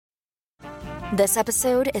This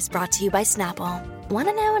episode is brought to you by Snapple. Want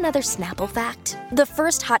to know another Snapple fact? The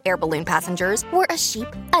first hot air balloon passengers were a sheep,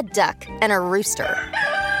 a duck, and a rooster.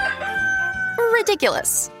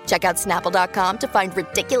 Ridiculous. Check out Snapple.com to find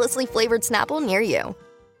ridiculously flavored Snapple near you.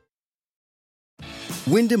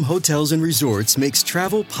 Wyndham Hotels and Resorts makes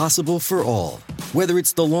travel possible for all. Whether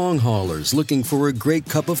it's the long haulers looking for a great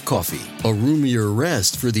cup of coffee, a roomier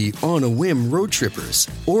rest for the on-a-whim road trippers,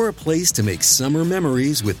 or a place to make summer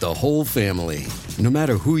memories with the whole family. No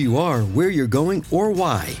matter who you are, where you're going, or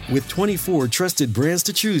why, with 24 trusted brands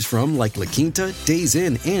to choose from like La Quinta, Days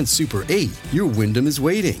Inn, and Super 8, your Wyndham is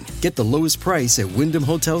waiting. Get the lowest price at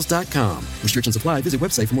WyndhamHotels.com. Restrictions apply. Visit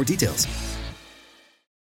website for more details.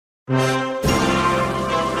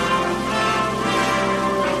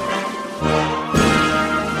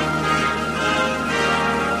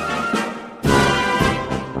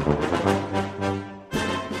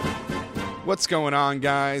 What's going on,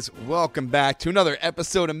 guys? Welcome back to another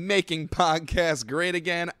episode of Making Podcasts Great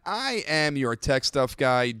Again. I am your tech stuff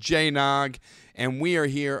guy, Jay Nog, and we are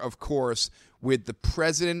here, of course, with the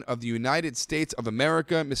President of the United States of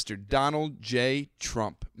America, Mr. Donald J.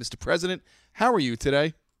 Trump. Mr. President, how are you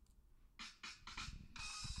today?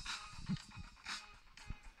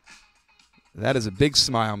 That is a big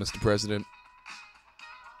smile, Mr. President.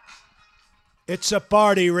 It's a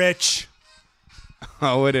party, Rich.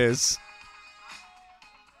 Oh, it is.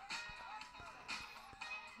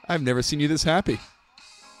 I've never seen you this happy.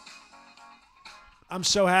 I'm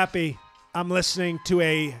so happy I'm listening to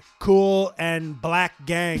a cool and black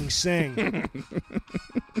gang sing.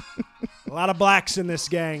 A lot of blacks in this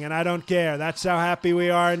gang, and I don't care. That's how happy we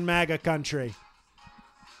are in MAGA country.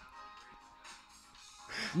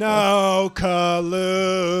 No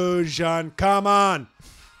collusion. Come on.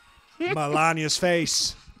 Melania's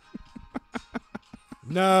face.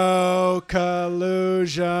 No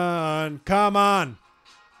collusion. Come on.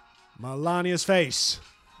 Melania's face.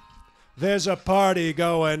 There's a party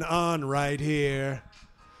going on right here.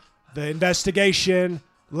 The investigation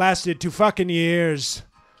lasted 2 fucking years.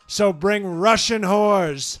 So bring Russian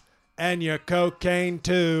whores and your cocaine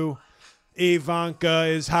too. Ivanka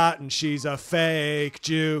is hot and she's a fake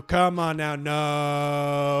Jew. Come on now,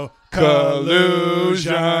 no collusion.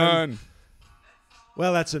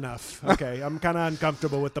 Well, that's enough. Okay, I'm kind of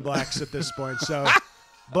uncomfortable with the blacks at this point, so...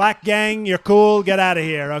 Black gang, you're cool. Get out of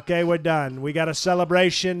here. Okay, we're done. We got a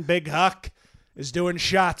celebration. Big Huck is doing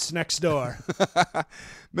shots next door.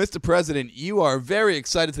 Mr. President, you are very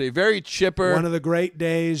excited today. Very chipper. One of the great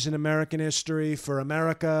days in American history for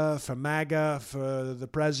America, for MAGA, for the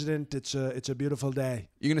president. It's a beautiful day.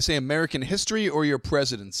 You're going to say American history or your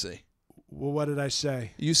presidency? Well, what did I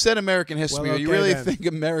say? You said American history. Well, okay, you really then. think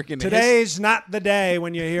American history? Today's not the day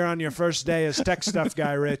when you're here on your first day as tech stuff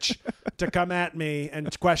guy, Rich, to come at me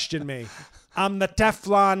and question me. I'm the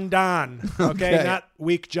Teflon Don, okay? Not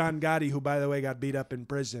weak John Gotti, who, by the way, got beat up in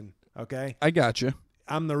prison, okay? I got you.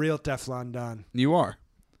 I'm the real Teflon Don. You are.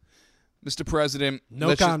 Mr. President.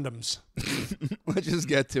 No condoms. Let's just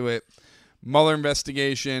get to it. Mueller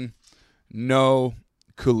investigation. No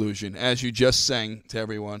collusion, as you just sang to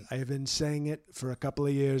everyone. I have been saying it for a couple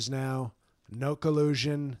of years now. No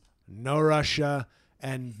collusion, no Russia,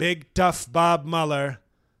 and big tough Bob Mueller,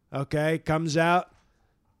 okay, comes out,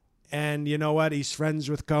 and you know what? He's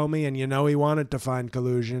friends with Comey, and you know he wanted to find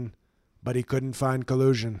collusion, but he couldn't find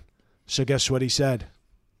collusion. So guess what he said?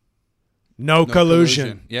 No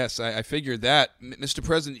collusion. Yes, I figured that. Mr.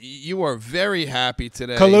 President, you are very happy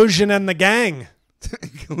today. Collusion and the gang.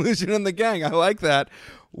 Collusion and the gang. I like that.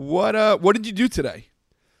 What did you do today?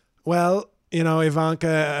 Well, you know,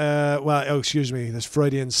 Ivanka, excuse me, this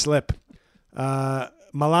Freudian slip.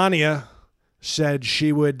 Melania said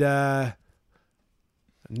she would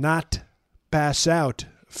not pass out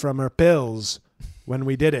from her pills when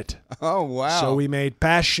we did it. Oh, wow. So we made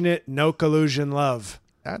passionate, no collusion love.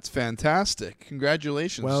 That's fantastic.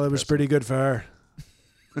 Congratulations. Well, it was pretty good for her.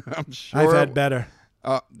 I'm sure. I've had better.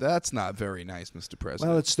 That's not very nice, Mr. President.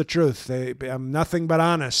 Well, it's the truth. I'm nothing but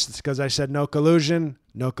honest. It's because I said no collusion,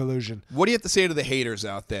 no collusion. What do you have to say to the haters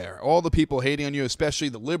out there? All the people hating on you, especially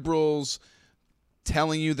the liberals,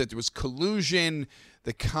 telling you that there was collusion,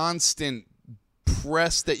 the constant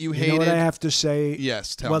press that you hated. You know what I have to say?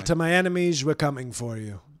 Yes, tell me. Well, to my enemies, we're coming for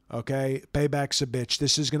you, okay? Payback's a bitch.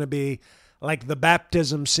 This is going to be like the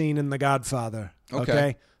baptism scene in The Godfather,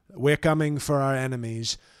 okay? We're coming for our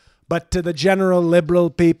enemies. But to the general liberal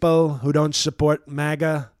people who don't support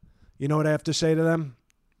MAGA, you know what I have to say to them?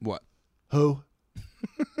 What? Who?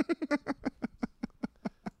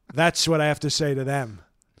 That's what I have to say to them,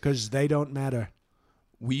 because they don't matter.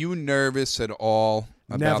 Were you nervous at all?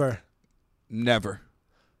 Never. Never.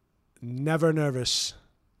 Never nervous.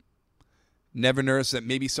 Never nervous that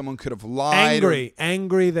maybe someone could have lied?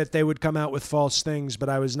 Angry that they would come out with false things, but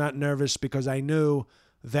I was not nervous because I knew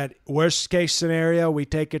that worst case scenario, we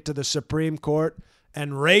take it to the Supreme Court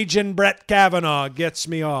and Ragin' Brett Kavanaugh gets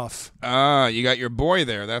me off. Ah, you got your boy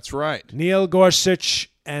there. That's right. Neil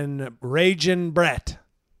Gorsuch and Ragin' Brett.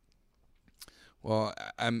 Well,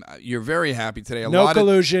 you're very happy today. No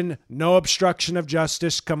collusion, no obstruction of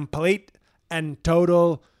justice, complete and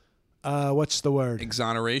total, what's the word?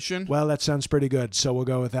 Exoneration? Well, that sounds pretty good, so we'll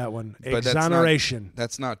go with that one. But Exoneration.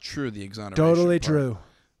 That's not true, the exoneration Totally part. true.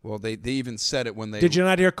 Well, they even said it when they... Did you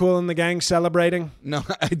not hear Kool and the Gang celebrating? No,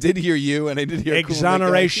 I did hear you, and I did hear Exoneration.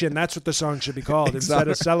 Kool and the Gang. That's what the song should be called. Instead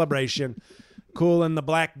of celebration. Kool and the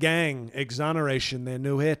Black Gang. Exoneration, their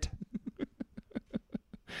new hit.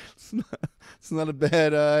 It's not a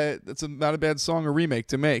bad. That's not a bad song or remake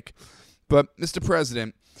to make. But Mr.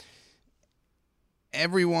 President,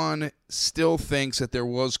 everyone still thinks that there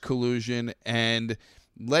was collusion, and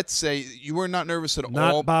let's say you were not nervous at all.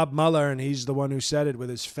 Not Bob Mueller, and he's the one who said it with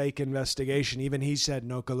his fake investigation. Even he said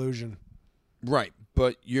no collusion. Right,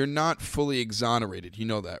 but you're not fully exonerated. You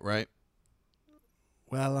know that, right?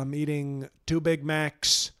 Well, I'm eating 2 Big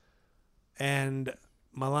Macs, and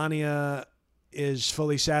Melania is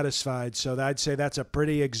fully satisfied, so I'd say that's a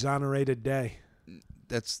pretty exonerated day.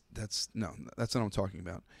 That's not what I'm talking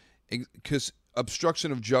about. Because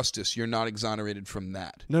obstruction of justice, you're not exonerated from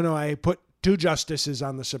that. No, I put 2 justices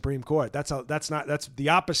on the Supreme Court. That's the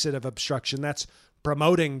opposite of obstruction. That's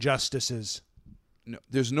promoting justices. No,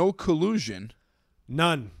 there's no collusion.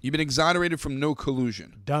 None. You've been exonerated from no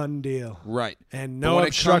collusion. Done deal. Right. And no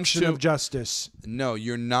obstruction of justice. No,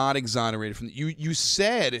 you're not exonerated from. You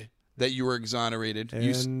said that you were exonerated,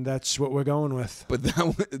 and that's what we're going with.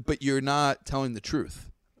 But you're not telling the truth.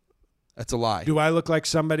 That's a lie. Do I look like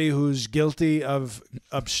somebody who's guilty of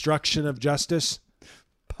obstruction of justice?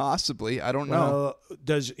 Possibly. I don't know.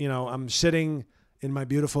 Well, I'm sitting in my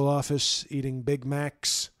beautiful office eating Big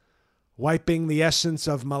Macs, wiping the essence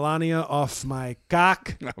of Melania off my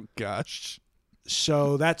cock. Oh, gosh.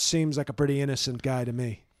 So that seems like a pretty innocent guy to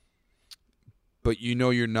me. But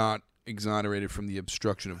you're not exonerated from the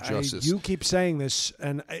obstruction of justice. You keep saying this,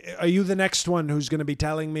 and are you the next one who's going to be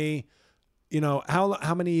telling me,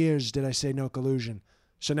 how many years did I say no collusion?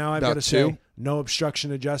 So now I've got to say no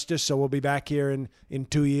obstruction of justice, so we'll be back here in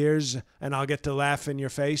 2 years, and I'll get to laugh in your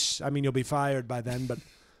face. I mean, you'll be fired by then, but,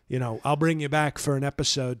 I'll bring you back for an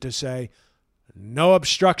episode to say no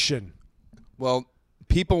obstruction. Well,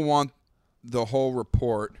 people want the whole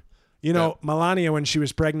report. Melania, when she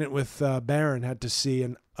was pregnant with Barron, had to see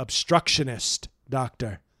an obstructionist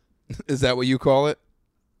doctor. Is that what you call it?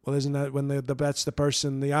 Well, isn't that when that's the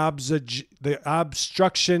person, the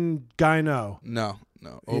obstruction gyno? No.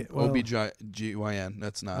 OBGYN.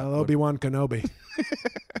 That's not. Well, Obi-Wan Kenobi.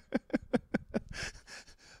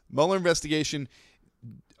 Mueller investigation.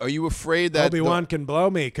 Are you afraid that Obi-Wan can blow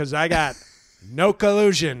me because I got no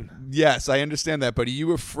collusion? Yes, I understand that. But are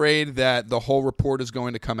you afraid that the whole report is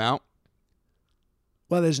going to come out?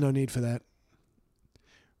 Well, there's no need for that.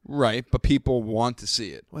 Right, but people want to see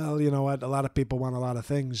it. Well, you know what? A lot of people want a lot of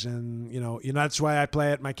things, and that's why I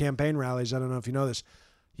play at my campaign rallies. I don't know if you know this.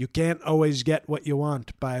 You can't always get what you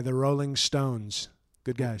want by the Rolling Stones.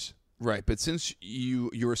 Good guys. Right, but since you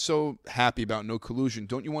were so happy about no collusion,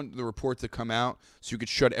 don't you want the report to come out so you could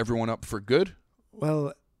shut everyone up for good?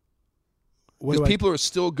 Well, because people are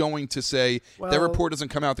still going to say, that report doesn't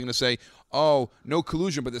come out, they're going to say, oh, no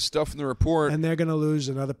collusion, but there's stuff in the report. And they're going to lose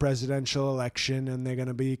another presidential election, and they're going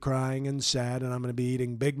to be crying and sad, and I'm going to be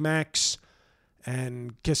eating Big Macs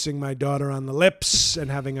and kissing my daughter on the lips and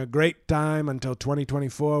having a great time until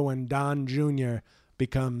 2024 when Don Jr.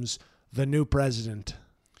 becomes the new president.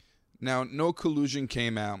 Now, no collusion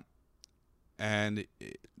came out, and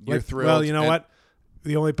you're thrilled. Well, you know what?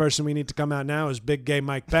 The only person we need to come out now is big gay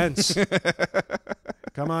Mike Pence.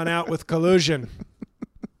 Come on out with collusion.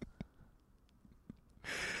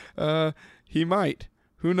 He might.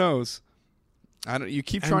 Who knows? I don't. You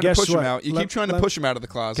keep trying to push him out. You keep trying to push him out of the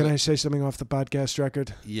closet. Can I say something off the podcast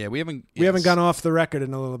record? Yeah, we haven't gone off the record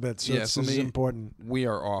in a little bit, so this is important. We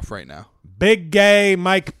are off right now. Big gay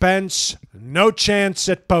Mike Pence, no chance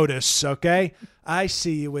at POTUS, okay? I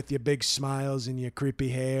see you with your big smiles and your creepy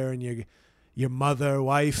hair and your mother,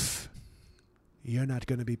 wife. You're not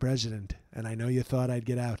going to be president, and I know you thought I'd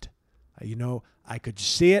get out. I could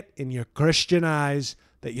see it in your Christian eyes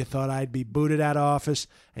that you thought I'd be booted out of office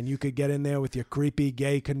and you could get in there with your creepy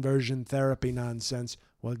gay conversion therapy nonsense.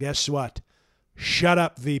 Well, guess what? Shut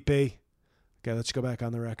up, VP. Okay, let's go back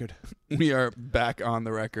on the record. We are back on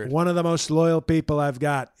the record. One of the most loyal people I've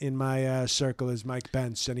got in my circle is Mike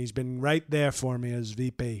Pence, and he's been right there for me as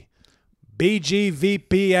VP.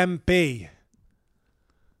 BGVPMP.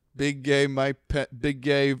 Big gay vice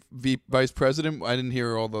president. I didn't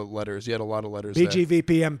hear all the letters. You had a lot of letters.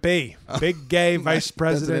 BGVPMP. Big gay vice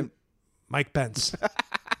president Mike Pence.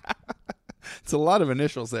 It's a lot of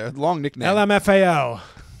initials there. Long nickname. LMFAO.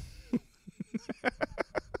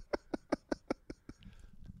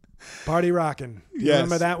 Party Rockin'. You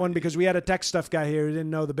remember that one? Because we had a tech stuff guy here who didn't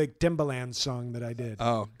know the big Timbaland song that I did.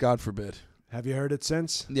 Oh, God forbid. Have you heard it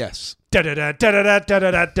since? Yes. It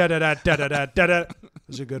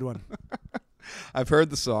was a good one. I've heard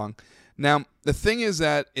the song. Now, the thing is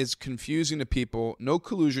that it's confusing to people. No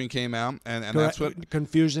Kollusion came out, and that's what...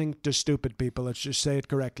 Confusing to stupid people. Let's just say it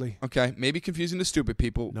correctly. Okay, maybe confusing to stupid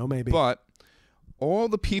people. No, maybe. But all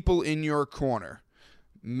the people in your corner,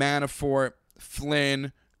 Manafort,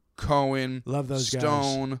 Flynn, Cohen, love those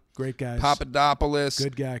Stone, guys. Great guys. Papadopoulos.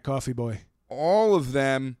 Good guy, coffee boy. All of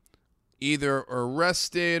them either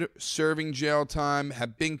arrested, serving jail time,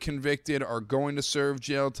 have been convicted, are going to serve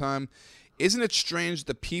jail time. Isn't it strange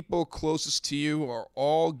the people closest to you are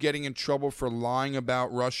all getting in trouble for lying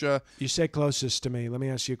about Russia? You say closest to me. Let me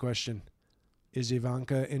ask you a question. Is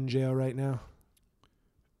Ivanka in jail right now?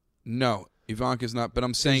 No, Ivanka's not. But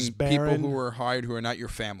I'm saying people who are hired who are not your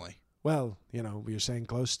family. Well, you're saying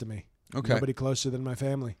close to me. Okay. Nobody closer than my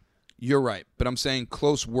family. You're right, but I'm saying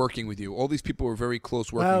close working with you. All these people are very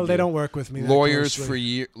close working with you. Well, they don't work with me that lawyers closely. For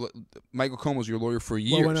years. Michael Cohen was your lawyer for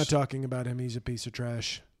years. Well, we're not talking about him. He's a piece of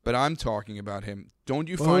trash. But I'm talking about him. Don't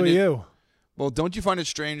you who find are it? You? Well, don't you find it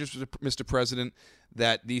strange, Mr. President,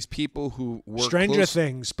 that these people who work Stranger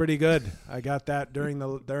Things, pretty good. I got that during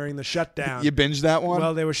the shutdown. You binged that one?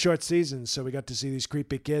 Well, they were short seasons, so we got to see these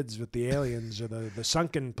creepy kids with the aliens or the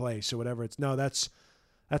sunken place or whatever it's. No, that's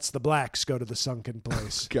the blacks go to the sunken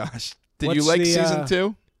place. Gosh, did you like season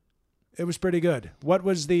 2? It was pretty good. What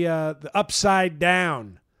was the upside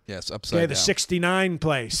down? Yes, upside down. The 69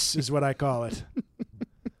 place is what I call it.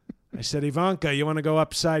 I said, Ivanka, you want to go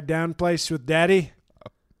upside down place with Daddy?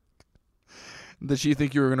 Did she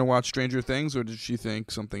think you were going to watch Stranger Things, or did she think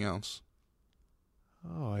something else?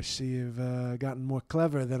 Oh, I see you've gotten more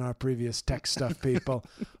clever than our previous tech stuff people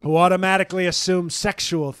who automatically assume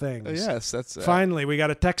sexual things. Yes, that's Finally, we got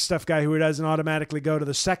a tech stuff guy who doesn't automatically go to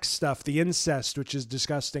the sex stuff, the incest, which is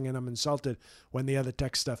disgusting, and I'm insulted when the other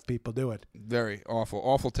tech stuff people do it. Very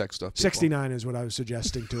awful tech stuff people. 69 is what I was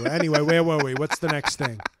suggesting to her. Anyway, where were we? What's the next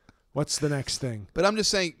thing? What's the next thing? But I'm just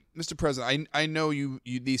saying, Mr. President, I know you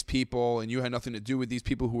these people, and you had nothing to do with these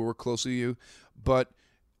people who were close to you, but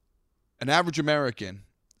an average American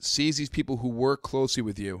sees these people who work closely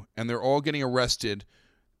with you, and they're all getting arrested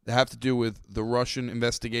that have to do with the Russian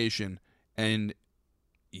investigation, and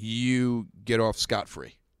you get off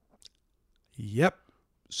scot-free. Yep.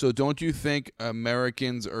 So don't you think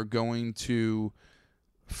Americans are going to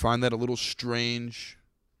find that a little strange?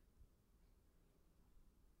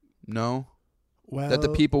 No? Well, that the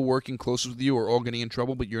people working closest with you are all getting in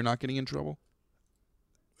trouble, but you're not getting in trouble?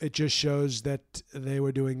 It just shows that they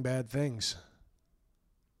were doing bad things.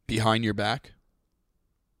 Behind your back?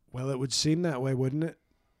 Well, it would seem that way, wouldn't it?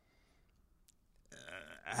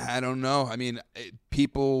 I don't know. I mean,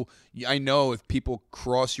 I know if people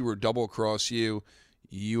cross you or double cross you,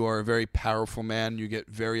 you are a very powerful man. You get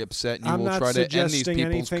very upset, and you will try to end these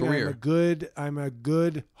people's career. I'm a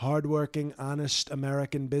good, hardworking, honest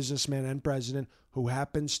American businessman and president who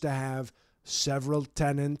happens to have several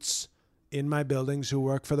tenants in my buildings who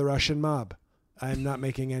work for the Russian mob. I'm not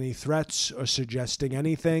making any threats or suggesting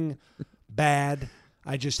anything bad.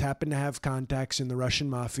 I just happen to have contacts in the Russian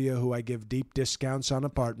mafia who I give deep discounts on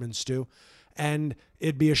apartments to. And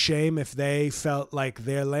it'd be a shame if they felt like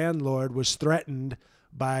their landlord was threatened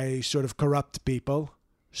by sort of corrupt people.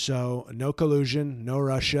 So no collusion, no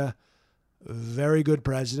Russia. Very good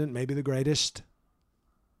president, maybe the greatest.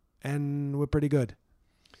 And we're pretty good.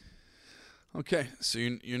 Okay, so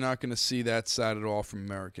you're not going to see that side at all from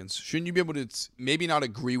Americans. Shouldn't you be able to maybe not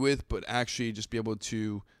agree with, but actually just be able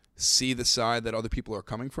to see the side that other people are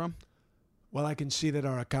coming from? Well, I can see that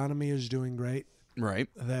our economy is doing great. Right.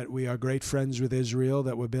 That we are great friends with Israel,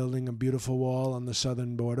 that we're building a beautiful wall on the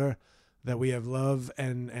southern border, that we have love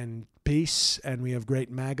and peace, and we have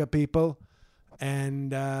great MAGA people.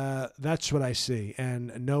 And that's what I see.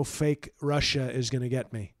 And no fake Russia is going to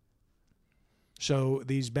get me. So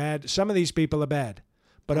some of these people are bad.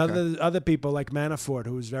 But Okay. other people like Manafort,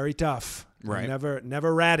 who's very tough, Right.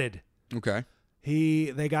 never ratted. Okay.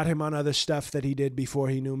 They got him on other stuff that he did before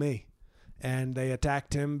he knew me. and they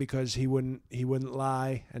attacked him because he wouldn't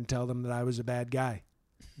lie and tell them that I was a bad guy.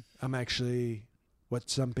 I'm actually what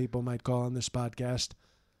some people might call on this podcast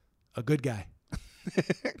a good guy.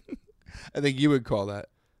 I think you would call that.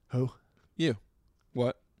 Who? You.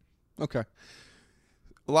 What? Okay.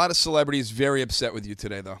 A lot of celebrities very upset with you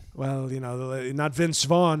today, though. Well, not Vince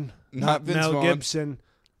Vaughn, not Vince Mel Vaughn. Gibson,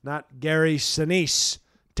 not Gary Sinise.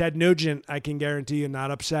 Ted Nugent, I can guarantee you,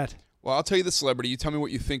 not upset. Well, I'll tell you the celebrity. You tell me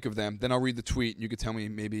what you think of them. Then I'll read the tweet, and you can tell me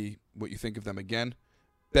maybe what you think of them again.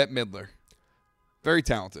 Bette Midler. Very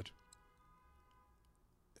talented.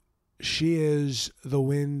 She is the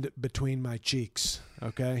wind between my cheeks,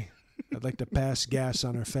 okay? I'd like to pass gas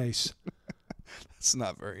on her face. That's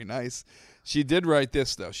not very nice. She did write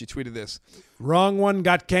this, though. She tweeted this. Wrong one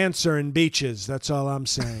got cancer in beaches. That's all I'm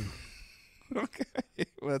saying. Okay.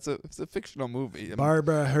 Well, it's a fictional movie. I mean,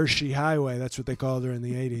 Barbara Hershey Highway. That's what they called her in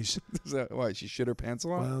the 80s. is that why? She shit her pants a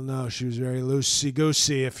lot? Well, no, she was very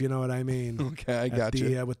loosey-goosey, if you know what I mean. Okay, I got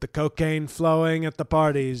you. With the cocaine flowing at the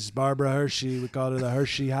parties, Barbara Hershey, we called her the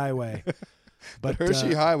Hershey Highway. But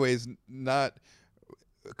Hershey Highway is not...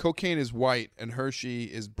 Cocaine is white, and Hershey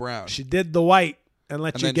is brown. She did the white and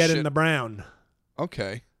let And you then get shit. in the brown.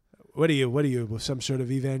 Okay. What are you? Some sort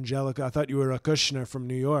of evangelical? I thought you were a Kushner from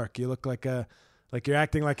New York. You look like you're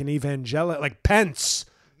acting like an evangelical, like Pence.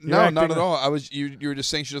 No, not at all. You were just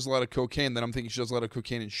saying she does a lot of cocaine. Then I'm thinking she does a lot of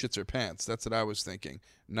cocaine and shits her pants. That's what I was thinking.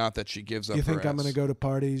 Not that she gives up. You think her I'm ass. going to go to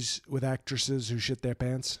parties with actresses who shit their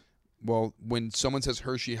pants? Well, when someone says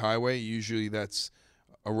Hershey Highway, usually that's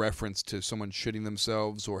a reference to someone shitting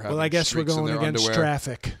themselves or having. Well, I guess we're streaks in going their against underwear.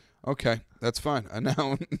 traffic. Okay, that's fine.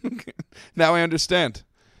 Now I understand.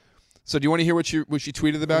 So do you want to hear what she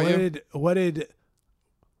tweeted about you? What did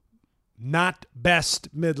not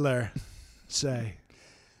best Midler say?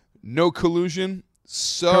 No collusion.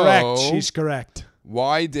 So Correct. She's correct.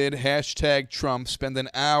 Why did hashtag Trump spend an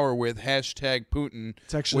hour with hashtag Putin?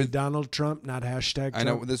 It's actually Donald Trump, not hashtag Trump. I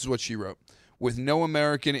know. This is what she wrote. With no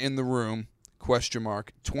American in the room, ?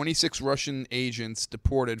 26 Russian agents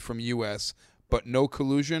deported from U.S., but no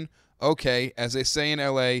collusion? Okay, as they say in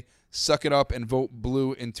L.A., suck it up and vote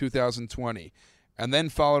blue in 2020. And then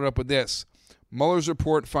followed up with this. Mueller's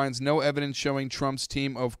report finds no evidence showing Trump's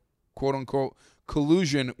team of quote-unquote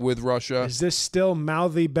collusion with Russia. Is this still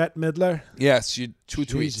mouthy Bette Midler? Yes, two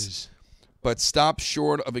Jesus. tweets. But stopped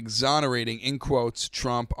short of exonerating, in quotes,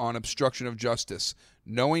 Trump on obstruction of justice.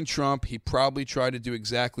 Knowing Trump, he probably tried to do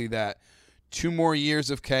exactly that. 2 more years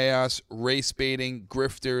of chaos, race baiting,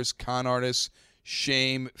 grifters, con artists,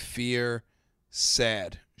 shame, fear,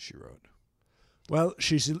 sad, she wrote. Well,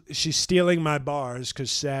 she's stealing my bars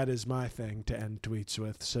because sad is my thing to end tweets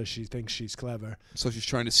with, so she thinks she's clever. So she's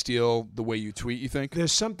trying to steal the way you tweet, you think?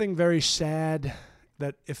 There's something very sad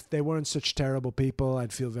that if they weren't such terrible people,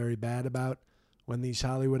 I'd feel very bad about when these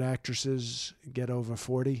Hollywood actresses get over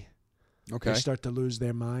 40. Okay. They start to lose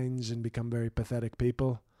their minds and become very pathetic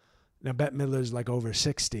people. Now, Bette Midler's like over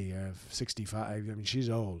 60 or 65. I mean, she's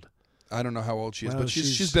old. I don't know how old she is, Well, but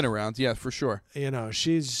she's been around, yeah, for sure. You know,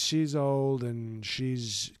 she's old and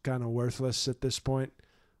she's kind of worthless at this point.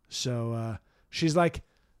 So she's like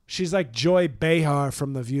Joy Behar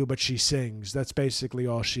from The View, but she sings. That's basically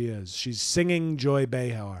all she is. She's singing Joy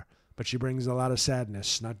Behar, but she brings a lot of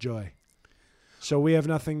sadness, not joy. So we have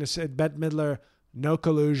nothing to say. Bette Midler, no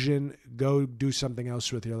collusion. Go do something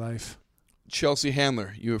else with your life. Chelsea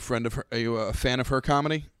Handler, you a friend of her? Are you a fan of her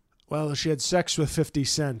comedy? Well, she had sex with 50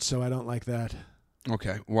 Cent, so I don't like that.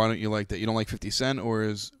 Okay, why don't you like that? You don't like 50 Cent, or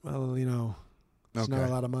is... Well, you know, it's not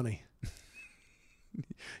a lot of money.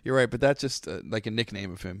 You're right, but that's just like a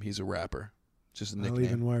nickname of him. He's a rapper. Just a nickname. Well,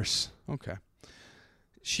 even worse. Okay.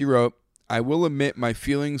 She wrote, I will admit my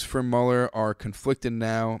feelings for Mueller are conflicted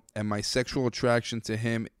now, and my sexual attraction to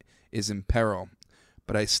him is in peril.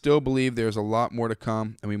 But I still believe there's a lot more to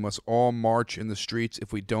come, and we must all march in the streets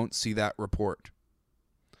if we don't see that report.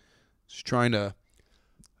 She's trying to...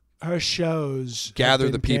 Her shows gather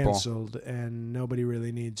have been the people, canceled, and nobody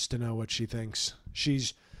really needs to know what she thinks.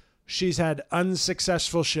 She's had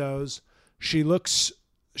unsuccessful shows. She looks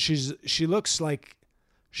like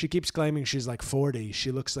she keeps claiming she's like 40.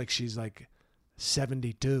 She looks like she's like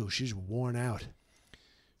 72. She's worn out.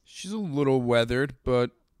 She's a little weathered,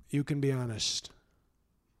 but you can be honest.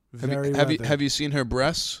 Have you seen her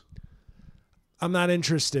breasts? I'm not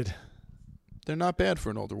interested. They're not bad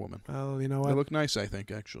for an older woman. Well, you know what? They look nice, I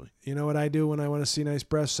think, actually. You know what I do when I want to see nice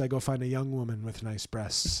breasts? I go find a young woman with nice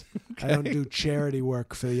breasts. Okay. I don't do charity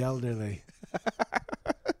work for the elderly.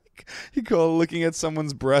 You call looking at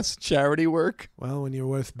someone's breasts charity work? Well, when you're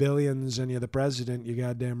worth billions and you're the president, you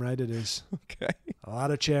goddamn right it is. Okay. A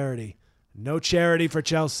lot of charity. No charity for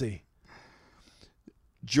Chelsea.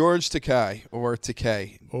 George Takei, or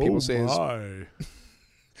Takei. People say my.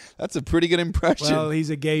 That's a pretty good impression. Well, he's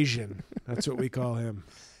a Gaysian. That's what we call him.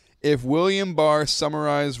 If William Barr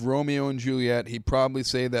summarized Romeo and Juliet, he'd probably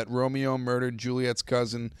say that Romeo murdered Juliet's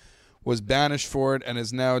cousin, was banished for it, and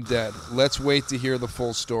is now dead. Let's wait to hear the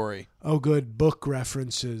full story. Oh, good. Book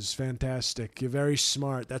references. Fantastic. You're very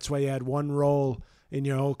smart. That's why you had one role in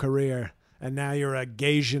your whole career, and now you're a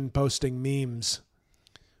Gaysian posting memes.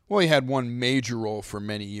 Well, he had one major role for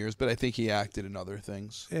many years, but I think he acted in other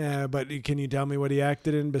things. Yeah, but can you tell me what he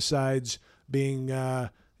acted in besides being,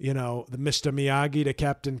 the Mr. Miyagi to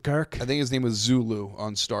Captain Kirk? I think his name was Zulu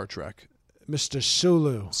on Star Trek. Mr.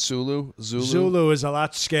 Sulu. Zulu? Zulu is a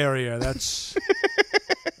lot scarier. That's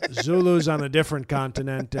Zulu's on a different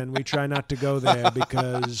continent, and we try not to go there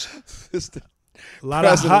because a lot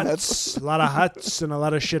of huts and a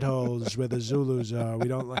lot of shitholes where the Zulus are. We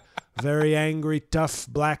don't like very angry, tough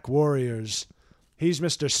black warriors. He's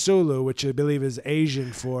Mr. Sulu, which I believe is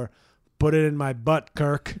Asian for "put it in my butt,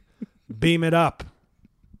 Kirk, beam it up."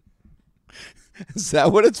 Is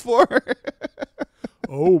that what it's for?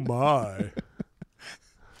 Oh my!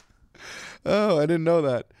 Oh, I didn't know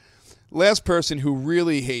that. Last person who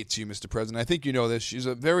really hates you, Mr. President. I think you know this. She's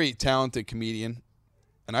a very talented comedian,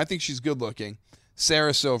 and I think she's good looking.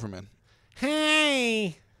 Sarah Silverman.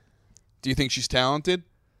 Hey. Do you think she's talented?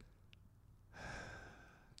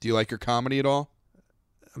 Do you like her comedy at all?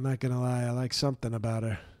 I'm not going to lie. I like something about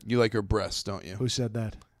her. You like her breasts, don't you? Who said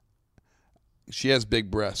that? She has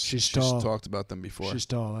big breasts. She's tall. She's talked about them before. She's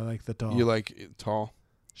tall. I like the tall. You like tall?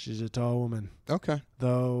 She's a tall woman. Okay.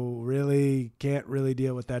 Though really can't really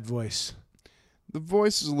deal with that voice. The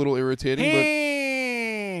voice is a little irritating,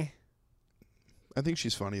 but I think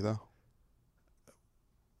she's funny, though.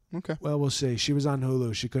 Okay. Well, we'll see. She was on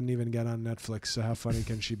Hulu. She couldn't even get on Netflix, so how funny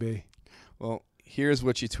can she be? Well, here's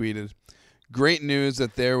what she tweeted. Great news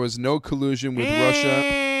that there was no collusion with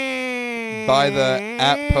Russia by the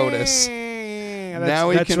POTUS.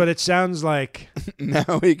 That's what it sounds like.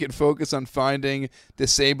 Now we can focus on finding,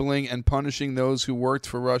 disabling, and punishing those who worked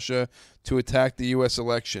for Russia to attack the U.S.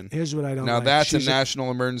 election. Here's what I don't Now like. that's a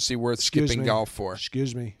national emergency worth skipping golf for.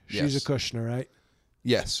 Excuse me. Yes. She's a Kushner, right?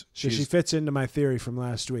 Yes. So she fits into my theory from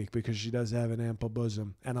last week because she does have an ample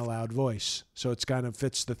bosom and a loud voice. So it's kind of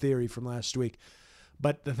fits the theory from last week.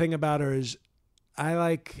 But the thing about her is I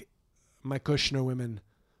like my Kushner women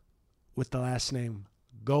with the last name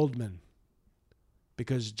Goldman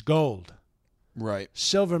because it's gold. Right.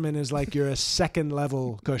 Silverman is like you're a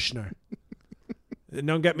second-level Kushner.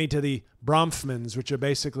 Don't get me to the Bronfmans, which are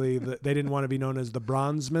basically, they didn't want to be known as the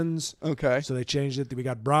Bronzemans. Okay. So they changed it. We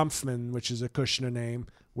got Bronfman, which is a Kushner name.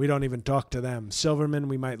 We don't even talk to them. Silverman,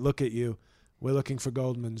 we might look at you. We're looking for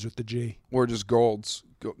Goldmans with the G. Or just Golds.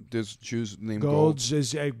 There's Jews named Golds.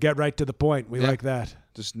 Golds. Is get right to the point. We like that.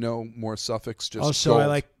 Just no more suffix, just also, gold. I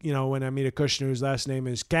like, when I meet a Kushner whose last name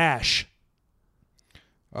is Cash.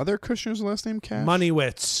 Are there Kushner's last name Cash?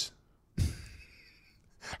 Moneywitz.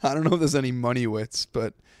 I don't know if there's any Moneywitz,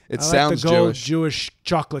 but it I sounds like the gold Jewish.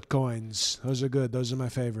 chocolate coins. Those are good. Those are my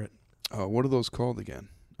favorite. What are those called again?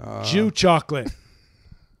 Jew chocolate.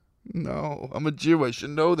 No, I'm a Jew. I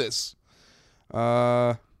should know this.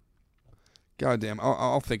 God damn.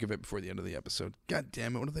 I'll think of it before the end of the episode. God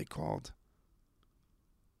damn it. What are they called?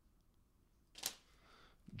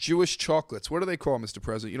 Jewish chocolates. What are they called, Mr.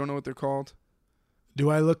 President? You don't know what they're called? Do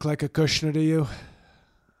I look like a Kushner to you?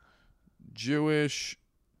 Jewish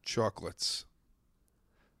chocolates.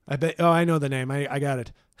 I bet. Oh, I know the name. I got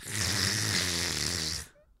it.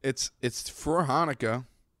 It's for Hanukkah.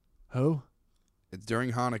 Who? It's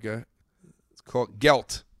during Hanukkah. It's called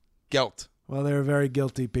Gelt. Gelt. Well, they're very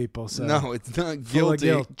guilty people. So no, it's not guilty. Full of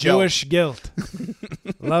guilt. Jewish guilt.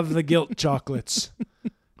 Love the guilt chocolates.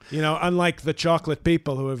 Unlike the chocolate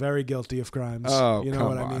people who are very guilty of crimes. Oh, you know come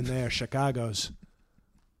what on. I mean there, Chicago's.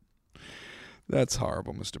 That's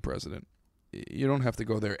horrible, Mr. President. You don't have to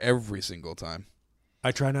go there every single time.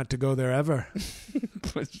 I try not to go there ever.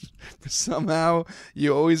 But somehow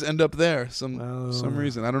you always end up there. Some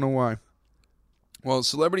reason. I don't know why. Well,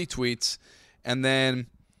 celebrity tweets, and then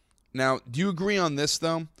now, do you agree on this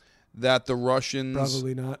though, that the Russians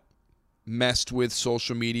Probably not messed with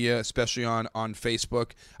social media, especially on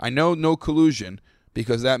Facebook? I know no collusion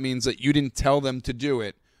because that means that you didn't tell them to do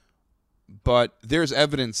it. But there's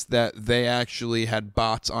evidence that they actually had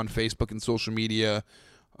bots on Facebook and social media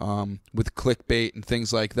with clickbait and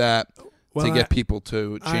things like that to get people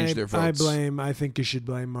to change their votes. I think you should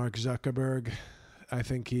blame Mark Zuckerberg. I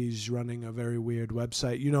think he's running a very weird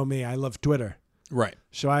website. You know me, I love Twitter. Right.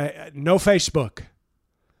 So no Facebook.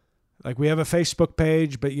 Like we have a Facebook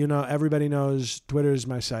page, but everybody knows Twitter is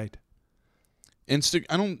my site.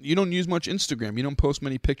 You don't use much Instagram. You don't post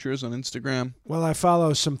many pictures on Instagram. Well, I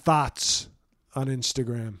follow some thoughts on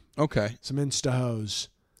Instagram. Okay. Some Insta-hoes.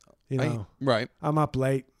 You know. Right. I'm up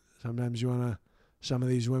late. Sometimes you want to, some of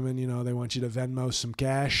these women, they want you to Venmo some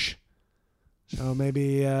cash. So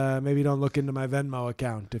maybe don't look into my Venmo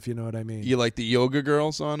account, if you know what I mean. You like the yoga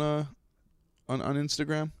girls on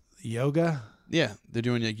Instagram? Yoga? Yeah. They're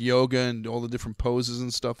doing like yoga and all the different poses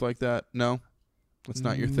and stuff like that. No? That's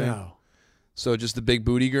not your thing? No. So just the big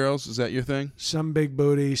booty girls? Is that your thing? Some big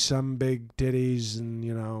booty, some big titties,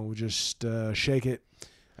 and, just shake it.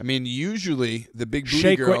 I mean, usually the big booty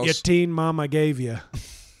shake girls... what your teen mama gave you.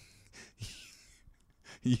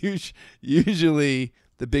 Usually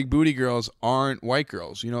the big booty girls aren't white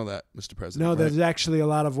girls. You know that, Mr. President. No, right? there's actually a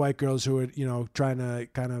lot of white girls who are, trying to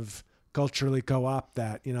kind of culturally co-opt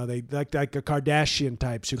that. They like a Kardashian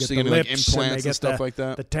types who get the lips like implants and they get stuff like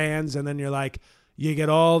that. The tans, and then you're like, you get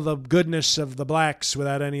all the goodness of the blacks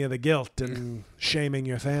without any of the guilt and shaming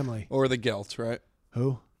your family. Or the guilt, right?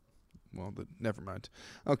 Who? Well, never mind.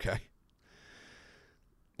 Okay.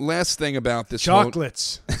 Last thing about this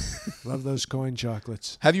chocolates. Love those coin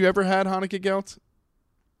chocolates. Have you ever had Hanukkah gelt?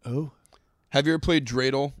 Oh. Have you ever played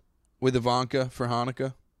dreidel with Ivanka for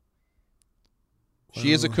Hanukkah?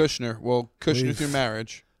 She is a Kushner. Well, Kushner through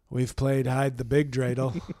marriage. We've played hide the big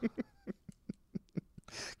dreidel.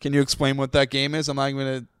 Can you explain what that game is? I'm not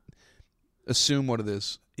going to assume what it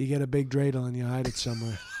is. You get a big dreidel and you hide it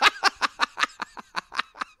somewhere.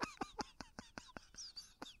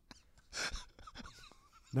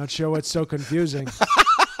 Not sure what's so confusing.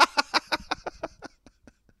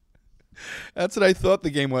 That's what I thought the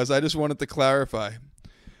game was. I just wanted to clarify.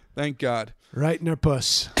 Thank God. Right in her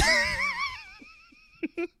puss.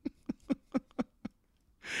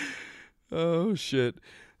 Oh, shit.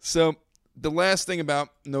 So the last thing about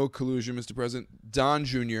no collusion, Mr. President, Don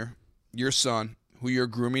Jr., your son, who you're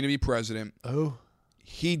grooming to be president. Oh.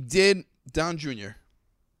 Don Jr.,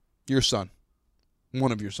 your son,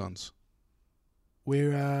 one of your sons. He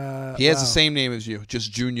has the same name as you,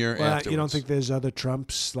 just Junior afterwards. You don't think there's other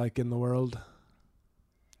Trumps like in the world?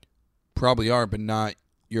 Probably are, but not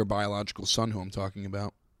your biological son who I'm talking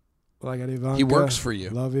about. Well, I got Ivanka. He works for you.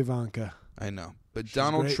 Love Ivanka. I know. But She's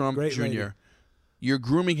Donald Trump Jr., lady. you're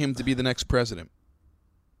grooming him to be the next president.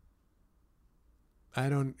 I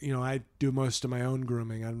don't, I do most of my own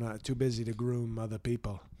grooming. I'm not too busy to groom other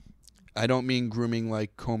people. I don't mean grooming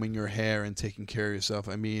like combing your hair and taking care of yourself.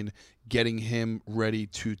 I mean getting him ready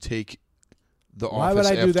to take the office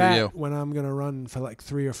after you. Why would I do that when I'm going to run for like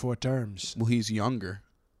 3 or 4 terms? Well, he's younger.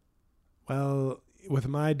 Well, with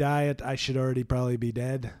my diet, I should already probably be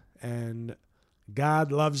dead. And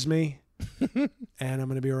God loves me. And I'm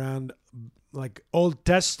going to be around like Old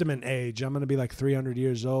Testament age. I'm going to be like 300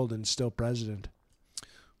 years old and still president.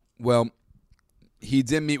 Well, he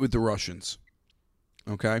did meet with the Russians.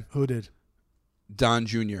 Okay? Who did? Don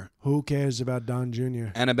Jr. Who cares about Don Jr.?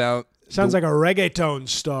 And about... Sounds like a reggaeton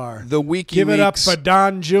star. The WikiLeaks... Give it up for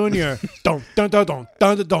Don Jr. Don, don, don, don,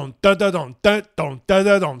 don, don, don, don, don, don, don,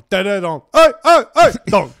 don, don, don. Hey, hey, hey!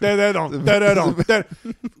 Don, don, don, don,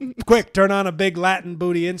 don. Quick, turn on a big Latin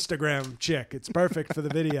booty Instagram chick. It's perfect for the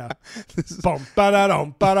video. Bum,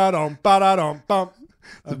 ba-da-dum, ba-da-dum, ba-da-dum, bum.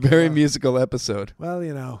 It's a very musical episode. Well,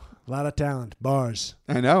 a lot of talent. Bars.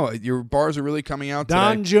 I know. Your bars are really coming out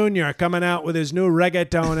Don today. Jr. coming out with his new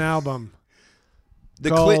reggaeton album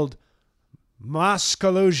called Mass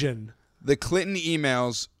Kollusion. The Clinton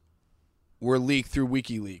emails were leaked through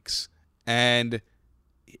WikiLeaks. And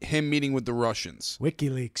him meeting with the Russians.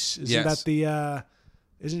 WikiLeaks. Isn't Yes. that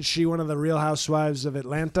isn't she one of the Real Housewives of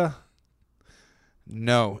Atlanta?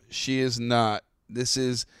 No, she is not.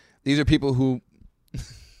 These are people who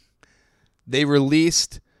they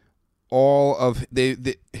released all of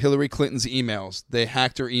the Hillary Clinton's emails. They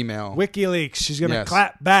hacked her email. WikiLeaks. She's going to Yes.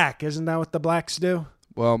 clap back. Isn't that what the blacks do?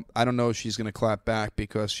 Well, I don't know if she's going to clap back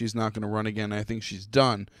because she's not going to run again. I think she's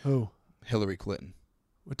done. Who? Hillary Clinton.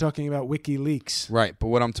 We're talking about WikiLeaks. Right, but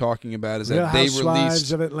what I'm talking about is Real that they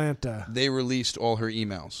Housewives of Atlanta. They released all her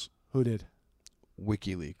emails. Who did?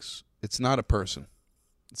 WikiLeaks. It's not a person.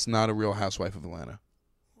 It's not a Real Housewife of Atlanta.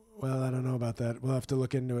 Well, I don't know about that. We'll have to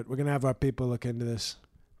look into it. We're going to have our people look into this.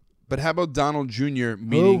 But how about Donald Jr.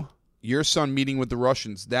 meeting your son meeting with the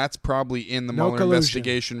Russians? That's probably in the Mueller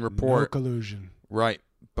investigation report. No collusion. Right.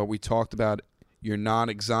 But we talked about you're not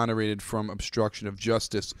exonerated from obstruction of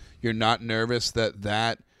justice. You're not nervous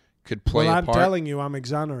that could play a part? Well, I'm telling you, I'm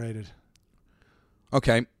exonerated.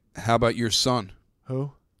 Okay. How about your son?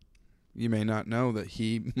 Who? You may not know that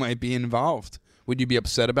he might be involved. Would you be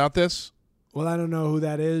upset about this? Well, I don't know who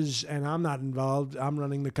that is, and I'm not involved. I'm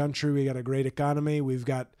running the country. We got a great economy. We've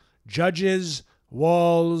got judges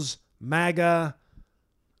walls, MAGA,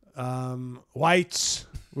 whites.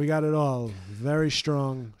 We got it all. Very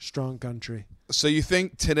strong country. So you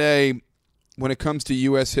think today, when it comes to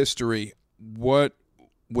U.S. history, what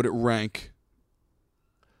would it rank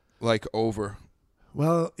like over?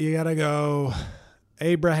 Well, you got to go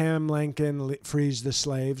Abraham Lincoln frees the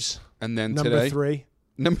slaves. And then Number today? 3.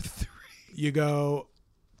 Number 3. You go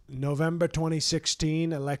November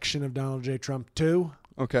 2016, election of Donald J. Trump 2.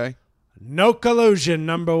 Okay. No collusion,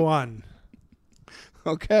 number 1.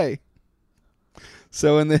 Okay.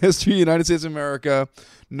 So in the history of the United States of America,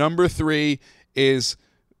 number 3 is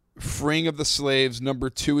freeing of the slaves. Number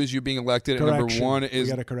 2 is you being elected. And number 1 is...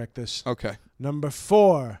 We got to correct this. Okay. Number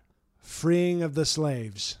 4, freeing of the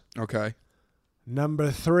slaves. Okay.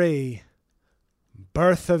 Number 3,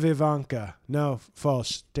 birth of Ivanka. No,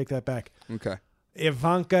 false. Take that back. Okay.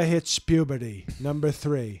 Ivanka hits puberty. Number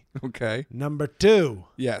 3. Okay. Number 2.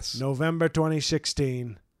 Yes. November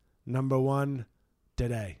 2016. Number 1,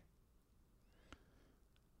 today.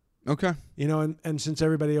 Okay. You know, and since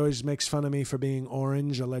everybody always makes fun of me for being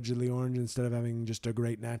orange, allegedly orange, instead of having just a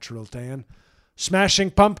great natural tan,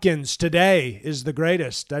 Smashing Pumpkins, today is the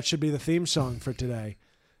greatest. That should be the theme song for today.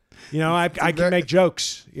 You know, I can make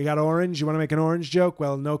jokes. You got orange? You want to make an orange joke?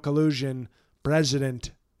 Well, no collusion.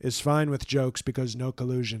 President is fine with jokes because no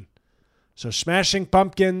collusion. So Smashing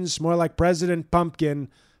Pumpkins, more like President Pumpkin,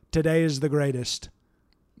 today is the greatest.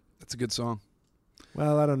 That's a good song.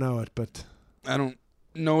 Well, I don't know it, but... I don't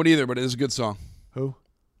know it either, but it is a good song. Who?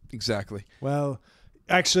 Exactly. Well,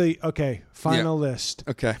 actually, okay, final list.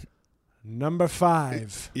 Okay. Number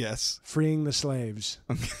 5. Yes. Freeing the slaves.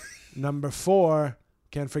 Okay. Number 4,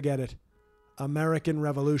 can't forget it, American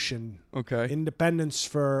Revolution. Okay. Independence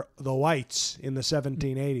for the whites in the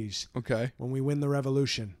 1780s. Okay. When we win the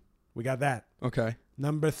revolution. We got that. Okay.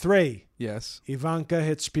 Number 3, Yes. Ivanka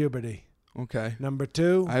hits puberty. Okay. Number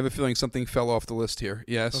 2, I have a feeling something fell off the list here.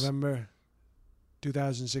 Yes. November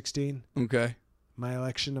 2016. Okay. My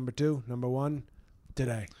election, number 2. Number 1,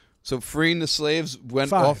 today. So freeing the slaves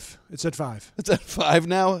went 5. off. It's at 5. It's at 5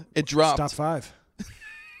 now? It dropped. Top 5.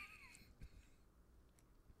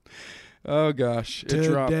 Oh, gosh. It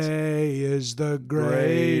dropped. Today is the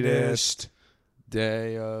greatest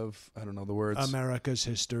day of, I don't know the words. America's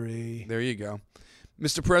history. There you go.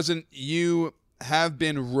 Mr. President, you have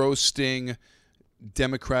been roasting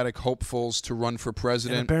Democratic hopefuls to run for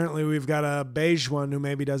president. And apparently we've got a beige one who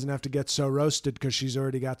maybe doesn't have to get so roasted because she's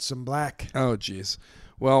already got some black. Oh, jeez.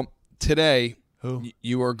 Well, today Who?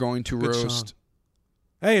 You are going to Good roast. song.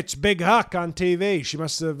 Hey, it's Big Huck on TV. She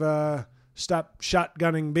must have stopped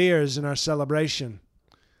shotgunning beers in our celebration.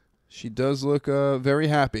 She does look very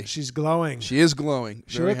happy. She's glowing. She is glowing.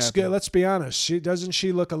 She Very looks happy. good. Let's be honest. Doesn't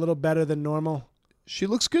she look a little better than normal? She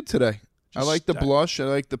looks good today. I like the blush. I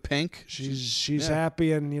like the pink. She's yeah.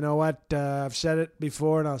 happy, and you know what? I've said it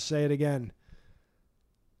before, and I'll say it again.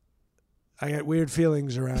 I get weird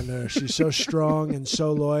feelings around her. She's so strong and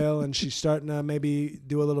so loyal, and she's starting to maybe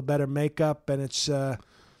do a little better makeup, and it's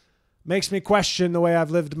makes me question the way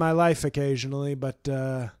I've lived my life occasionally. But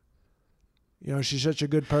you know, she's such a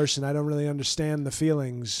good person. I don't really understand the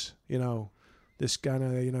feelings. You know, this kind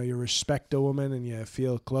of you respect a woman and you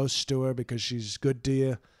feel close to her because she's good to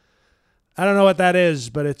you. I don't know what that is,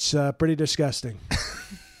 but it's pretty disgusting.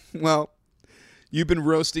 Well, you've been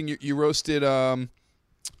roasting. You roasted Beta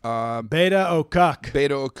O'Cuck.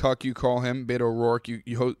 Beto O'Cuck, you call him. Beto O'Rourke.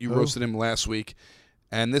 You roasted him last week.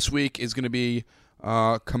 And this week is going to be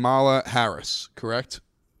Kamala Harris, correct?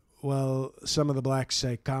 Well, some of the blacks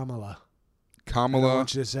say Kamala. I Kamala.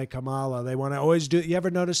 want you to say Kamala. They want to always do. You ever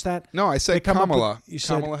notice that? No, I They said come up with- Kamala. you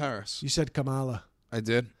said- Kamala Harris. You said Kamala. I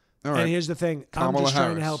did. All right. And here's the thing. Kamala I'm just trying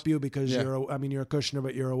to Harris. help you because Yeah. you're a Kushner,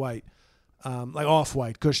 but you're a white. Like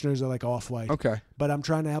off-white. Kushners are like off-white. Okay. But I'm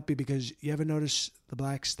trying to help you because you ever notice the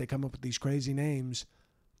blacks, they come up with these crazy names.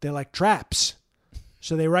 They're like traps.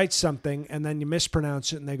 So they write something and then you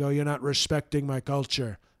mispronounce it and they go, you're not respecting my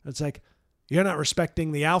culture. It's like, you're not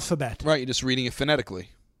respecting the alphabet. Right. You're just reading it phonetically.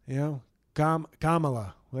 You know?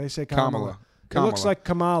 Kamala. Well, they say Kamala. Kamala. It looks like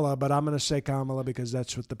Kamala, but I'm going to say Kamala because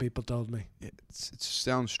that's what the people told me. It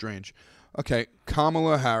sounds strange. Okay.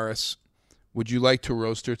 Kamala Harris. Would you like to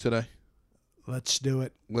roast her today? Let's do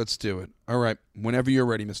it. Let's do it. All right. Whenever you're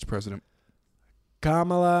ready, Mr. President.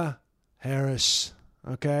 Kamala Harris,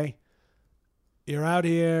 okay? You're out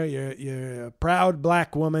here. You're a proud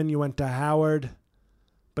black woman. You went to Howard,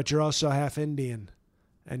 but you're also half Indian,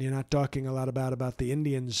 and you're not talking a lot about the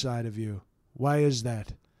Indian side of you. Why is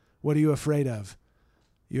that? What are you afraid of?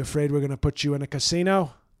 You afraid we're going to put you in a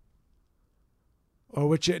casino? Or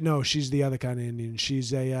which? No, she's the other kind of Indian.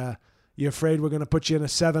 She's a. You afraid we're going to put you in a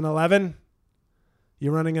 7-Eleven?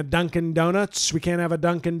 You're running a Dunkin' Donuts? We can't have a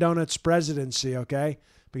Dunkin' Donuts presidency, okay?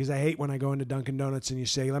 Because I hate when I go into Dunkin' Donuts and you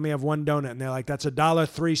say, let me have one donut. And they're like, that's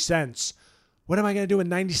 $1.03. What am I going to do with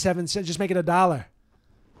 97 cents? Just make it $1.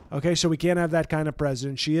 Okay, so we can't have that kind of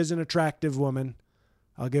president. She is an attractive woman.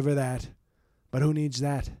 I'll give her that. But who needs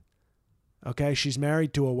that? Okay, she's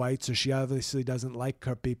married to a white, so she obviously doesn't like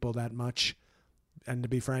her people that much. And to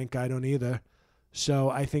be frank, I don't either. So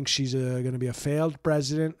I think she's going to be a failed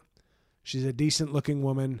president. She's a decent-looking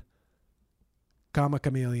woman. Comma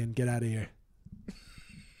chameleon, get out of here.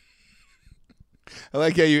 I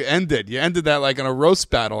like how you ended. You ended that like on a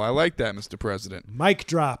roast battle. I like that, Mr. President. Mic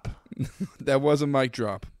drop. That was a mic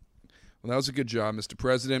drop. Well, that was a good job, Mr.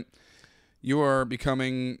 President. You are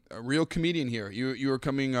becoming a real comedian here. You are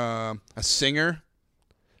becoming a singer,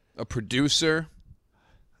 a producer,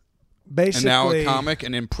 Basically, and now a comic,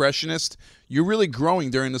 an impressionist. You're really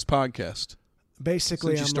growing during this podcast.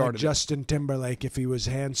 Basically, Since I'm you like started Justin Timberlake if he was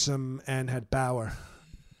handsome and had power.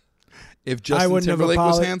 If Justin Timberlake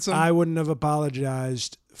was handsome? I wouldn't have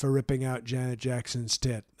apologized for ripping out Janet Jackson's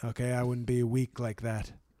tit, okay? I wouldn't be weak like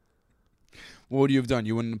that. What would you have done?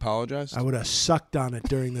 You wouldn't apologize? I would have sucked on it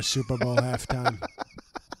during the Super Bowl halftime.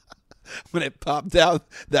 When it popped out,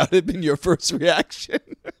 that would have been your first reaction.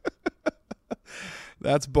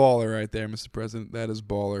 That's baller right there, Mr. President. That is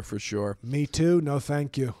baller for sure. Me too? No,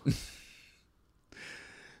 thank you.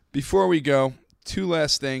 Before we go, two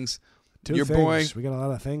last things. Your boy, we got a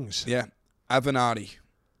lot of things. Yeah, Avenatti.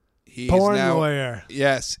 Porn lawyer.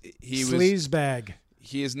 Yes, sleazebag.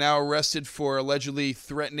 He is now arrested for allegedly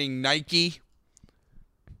threatening Nike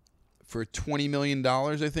for $20 million,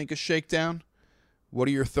 I think, a shakedown. What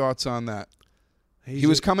are your thoughts on that? He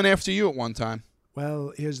was coming after you at one time.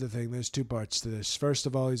 Well, here's the thing. There's two parts to this. First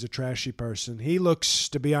of all, he's a trashy person. He looks,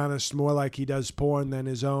 to be honest, more like he does porn than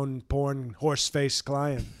his own porn horse-faced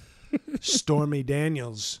client, Stormy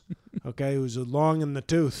Daniels, okay, who's long in the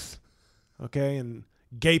tooth, okay, and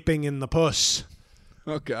gaping in the puss.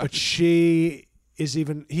 Okay. But he's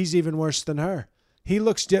even worse than her.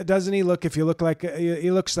 Doesn't he look, if you look like,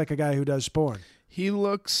 he looks like a guy who does porn. He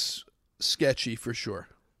looks sketchy for sure.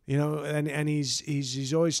 You know, and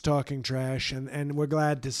he's always talking trash, and we're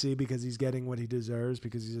glad to see because he's getting what he deserves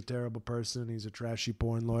because he's a terrible person and he's a trashy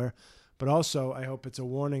porn lawyer. But also, I hope it's a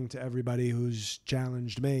warning to everybody who's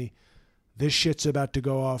challenged me. This shit's about to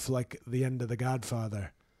go off like the end of The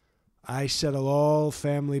Godfather. I settle all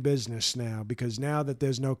family business now because now that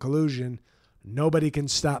there's no collusion, nobody can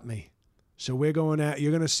stop me. So you're going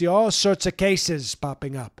to see all sorts of cases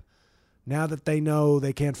popping up. Now that they know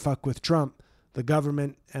they can't fuck with Trump, the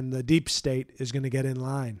government and the deep state is going to get in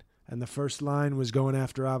line. And the first line was going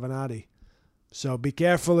after Avenatti. So be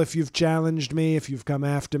careful if you've challenged me, if you've come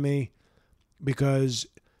after me, because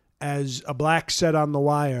as a black said on The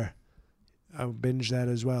Wire, I'll binge that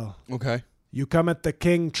as well. Okay. You come at the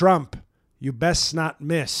King Trump, you best not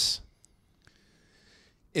miss.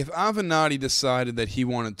 If Avenatti decided that he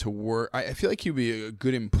wanted to work, I feel like he'd be a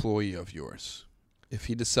good employee of yours. If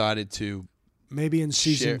he decided to... Maybe in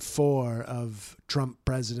season 4 of Trump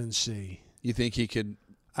presidency. You think he could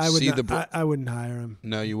I wouldn't hire him.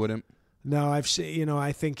 No, you wouldn't? No, I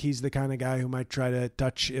think he's the kind of guy who might try to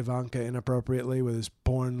touch Ivanka inappropriately with his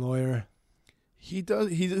porn lawyer. He does.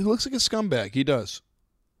 He looks like a scumbag. He does.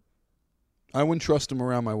 I wouldn't trust him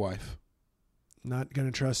around my wife. Not going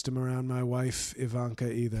to trust him around my wife, Ivanka,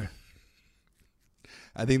 either.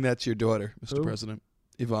 I think that's your daughter, Mr. Who? President.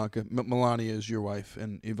 Ivanka. Melania is your wife,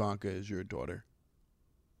 and Ivanka is your daughter.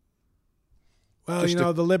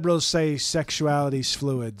 Well, the liberals say sexuality's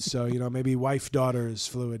fluid, so, maybe wife-daughter is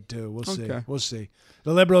fluid, too. We'll see. Okay. We'll see.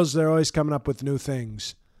 The liberals, they're always coming up with new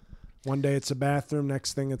things. One day it's a bathroom,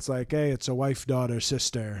 next thing it's like, hey, it's a wife-daughter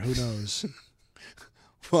sister. Who knows?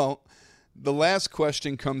 Well, the last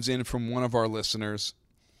question comes in from one of our listeners.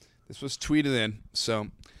 This was tweeted in,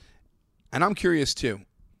 and I'm curious, too.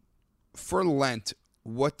 For Lent,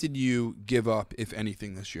 what did you give up, if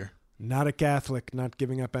anything, this year? Not a Catholic, not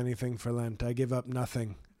giving up anything for Lent. I give up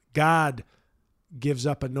nothing. God gives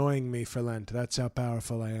up annoying me for Lent. That's how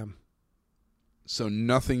powerful I am. So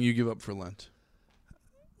nothing you give up for Lent?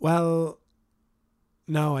 Well,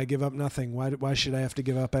 no, I give up nothing. Why should I have to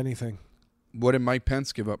give up anything? What did Mike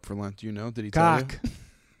Pence give up for Lent? Do you know? Did he tell you?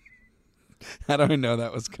 How do I know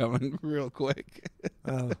that was coming real quick?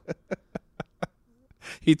 Well,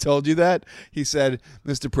 he told you that? He said,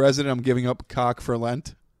 Mr. President, I'm giving up cock for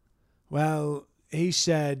Lent? Well, he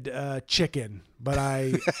said chicken, but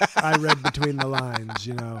I read between the lines,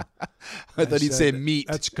 I thought he'd say meat.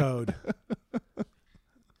 That's code.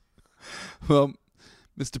 Well,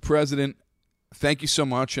 Mr. President, thank you so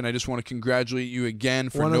much, and I just want to congratulate you again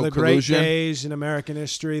for one no of the collusion. great days in American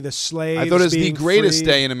history. The slaves. I thought it was the being greatest freed.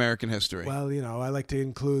 day in American history. Well, I like to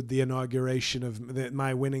include the inauguration of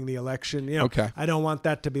my winning the election. Okay. I don't want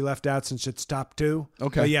that to be left out since it's top 2.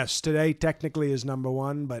 Okay. But yes, today technically is number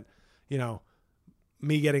 1, but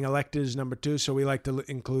me getting elected is number 2, so we like to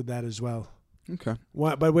include that as well. Okay.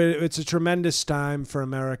 But it's a tremendous time for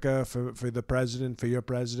America, for the president, for your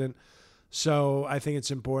president. So I think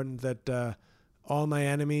it's important that all my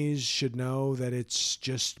enemies should know that it's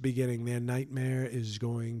just beginning. Their nightmare is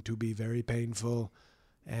going to be very painful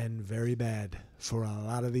and very bad for a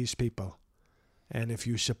lot of these people. And if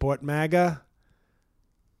you support MAGA,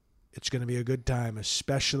 it's going to be a good time,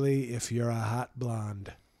 especially if you're a hot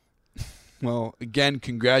blonde. Well, again,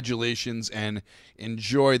 congratulations, and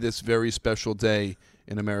enjoy this very special day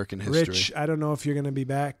in American history. Rich, I don't know if you're going to be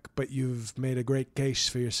back, but you've made a great case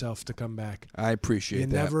for yourself to come back. I appreciate that.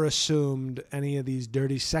 You never assumed any of these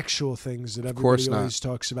dirty sexual things that everybody always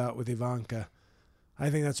talks about with Ivanka. I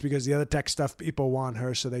think that's because the other tech stuff, people want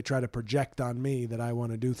her, so they try to project on me that I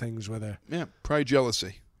want to do things with her. Yeah, probably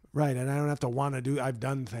jealousy. Right, and I don't have to want to do. I've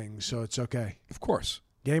done things, so it's okay. Of course.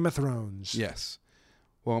 Game of Thrones. Yes.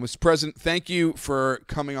 Well, Mr. President, thank you for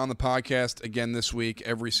coming on the podcast again this week,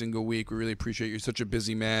 every single week. We really appreciate you. You're such a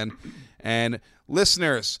busy man. And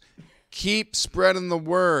listeners, keep spreading the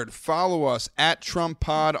word. Follow us at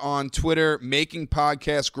TrumpPod on Twitter, Making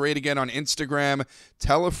Podcasts Great Again on Instagram.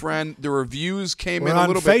 Tell a friend. The reviews came in a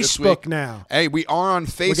little bit this week. We're on Facebook now. Hey, we are on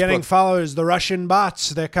Facebook. We're getting followers. The Russian bots,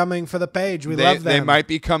 they're coming for the page. We love them. They might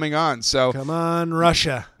be coming on. So come on,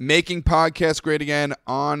 Russia. Making Podcasts Great Again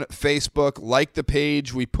on Facebook. Like the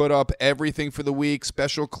page. We put up everything for the week,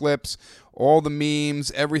 special clips, all the memes.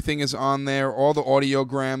 Everything is on there, all the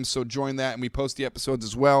audiograms. So join that, and we post the episodes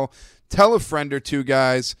as well. Tell a friend or two,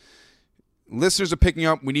 guys. Listeners are picking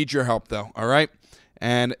up. We need your help, though, all right?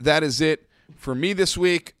 And that is it for me this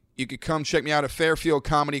week. You could come check me out at Fairfield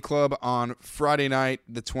Comedy Club on Friday night,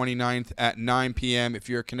 the 29th at 9 p.m. If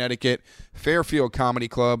you're in Connecticut, Fairfield Comedy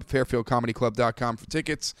Club, fairfieldcomedyclub.com for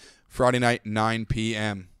tickets. Friday night, 9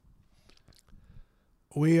 p.m.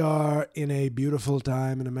 We are in a beautiful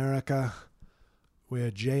time in America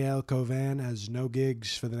where J.L. Covan has no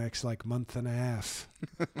gigs for the next month and a half.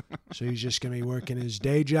 So he's just going to be working his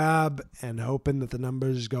day job and hoping that the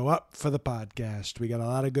numbers go up for the podcast. We got a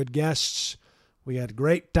lot of good guests. We had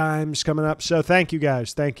great times coming up. So thank you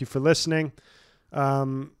guys. Thank you for listening.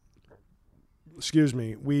 Excuse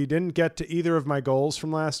me. We didn't get to either of my goals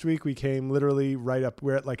from last week. We came literally right up.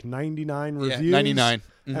 We're at 99 reviews. Yeah, 99.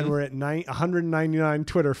 Mm-hmm. And we're at 199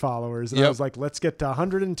 Twitter followers. And I was like, let's get to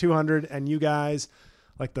 100 and 200. And you guys,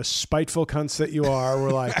 like the spiteful cunts that you are,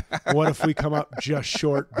 were like, what if we come up just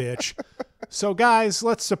short, bitch? So, guys,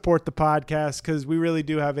 let's support the podcast because we really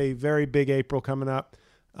do have a very big April coming up.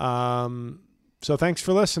 So thanks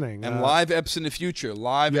for listening. And live eps in the future.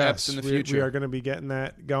 Eps in the future. We are going to be getting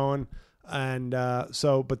that going. And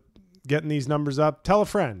but getting these numbers up, tell a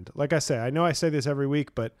friend. Like I say, I know I say this every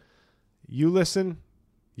week, but you listen,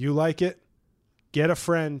 you like it, get a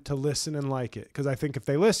friend to listen and like it. Because I think if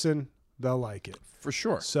they listen, they'll like it. For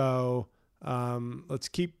sure. So let's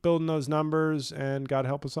keep building those numbers, and God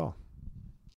help us all.